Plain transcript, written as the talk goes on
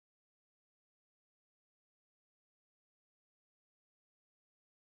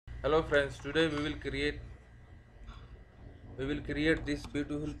Hello friends, today we will create this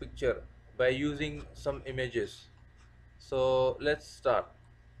beautiful picture by using some images. So let's start.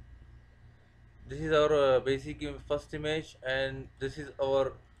 This is our basic first image, and this is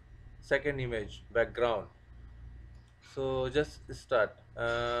our second image background. So just start.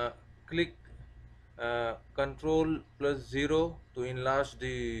 Click Control plus 0 to enlarge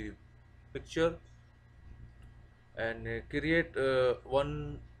the picture, and create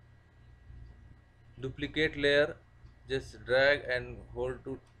one duplicate layer. Just drag and hold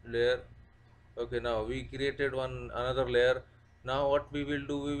to layer. Okay, now we created one another layer. Now what we will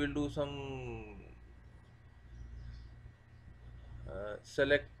do some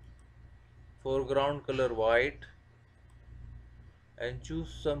select foreground color white and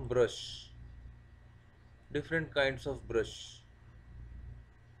choose some brush, different kinds of brush.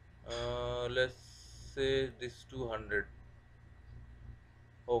 Let's say this 200.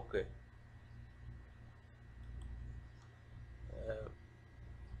 Okay. uh,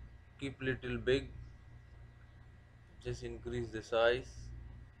 Keep little big, just increase the size.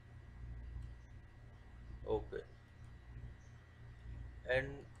 Okay, and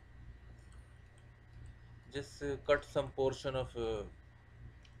just cut some portion of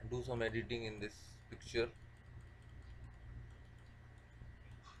do some editing in this picture.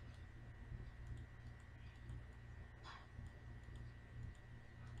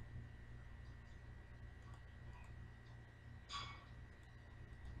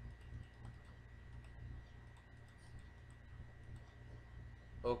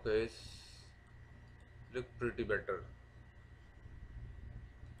 Okay, it's look pretty better.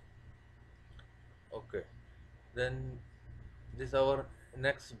 Okay, then this our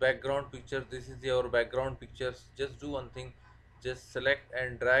next background picture. This is our background pictures. Just do one thing, just select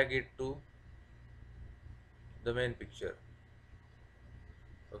and drag it to the main picture.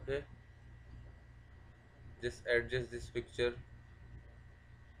 Okay, just adjust this picture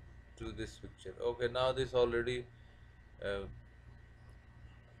to this picture. Okay, now this already uh,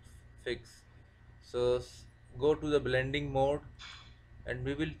 fixed. So go to the blending mode, and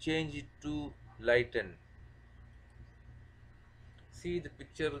we will change it to lighten. See, the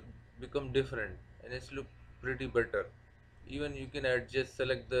picture become different and it's look pretty better. Even you can adjust,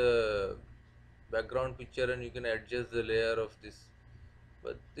 select the background picture, and you can adjust the layer of this,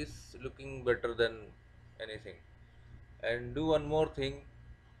 but this looking better than anything. And do one more thing.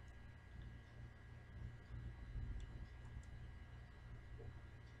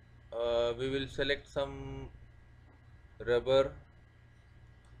 We will select some rubber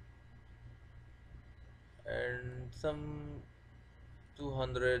and some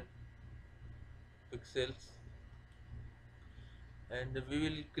 200 pixels, and we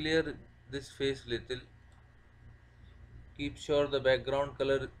will clear this face little. Keep sure the background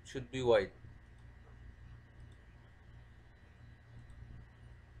color should be white.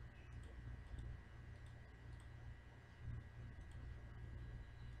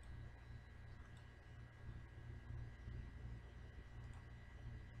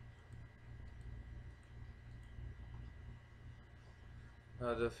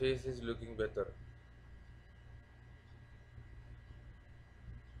 Now the face is looking better.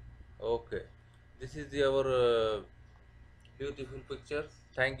 Okay, this is our beautiful picture.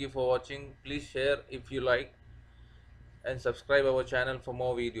 Thank you for watching. Please share if you like, and subscribe our channel for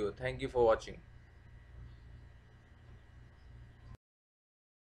more video. Thank you for watching.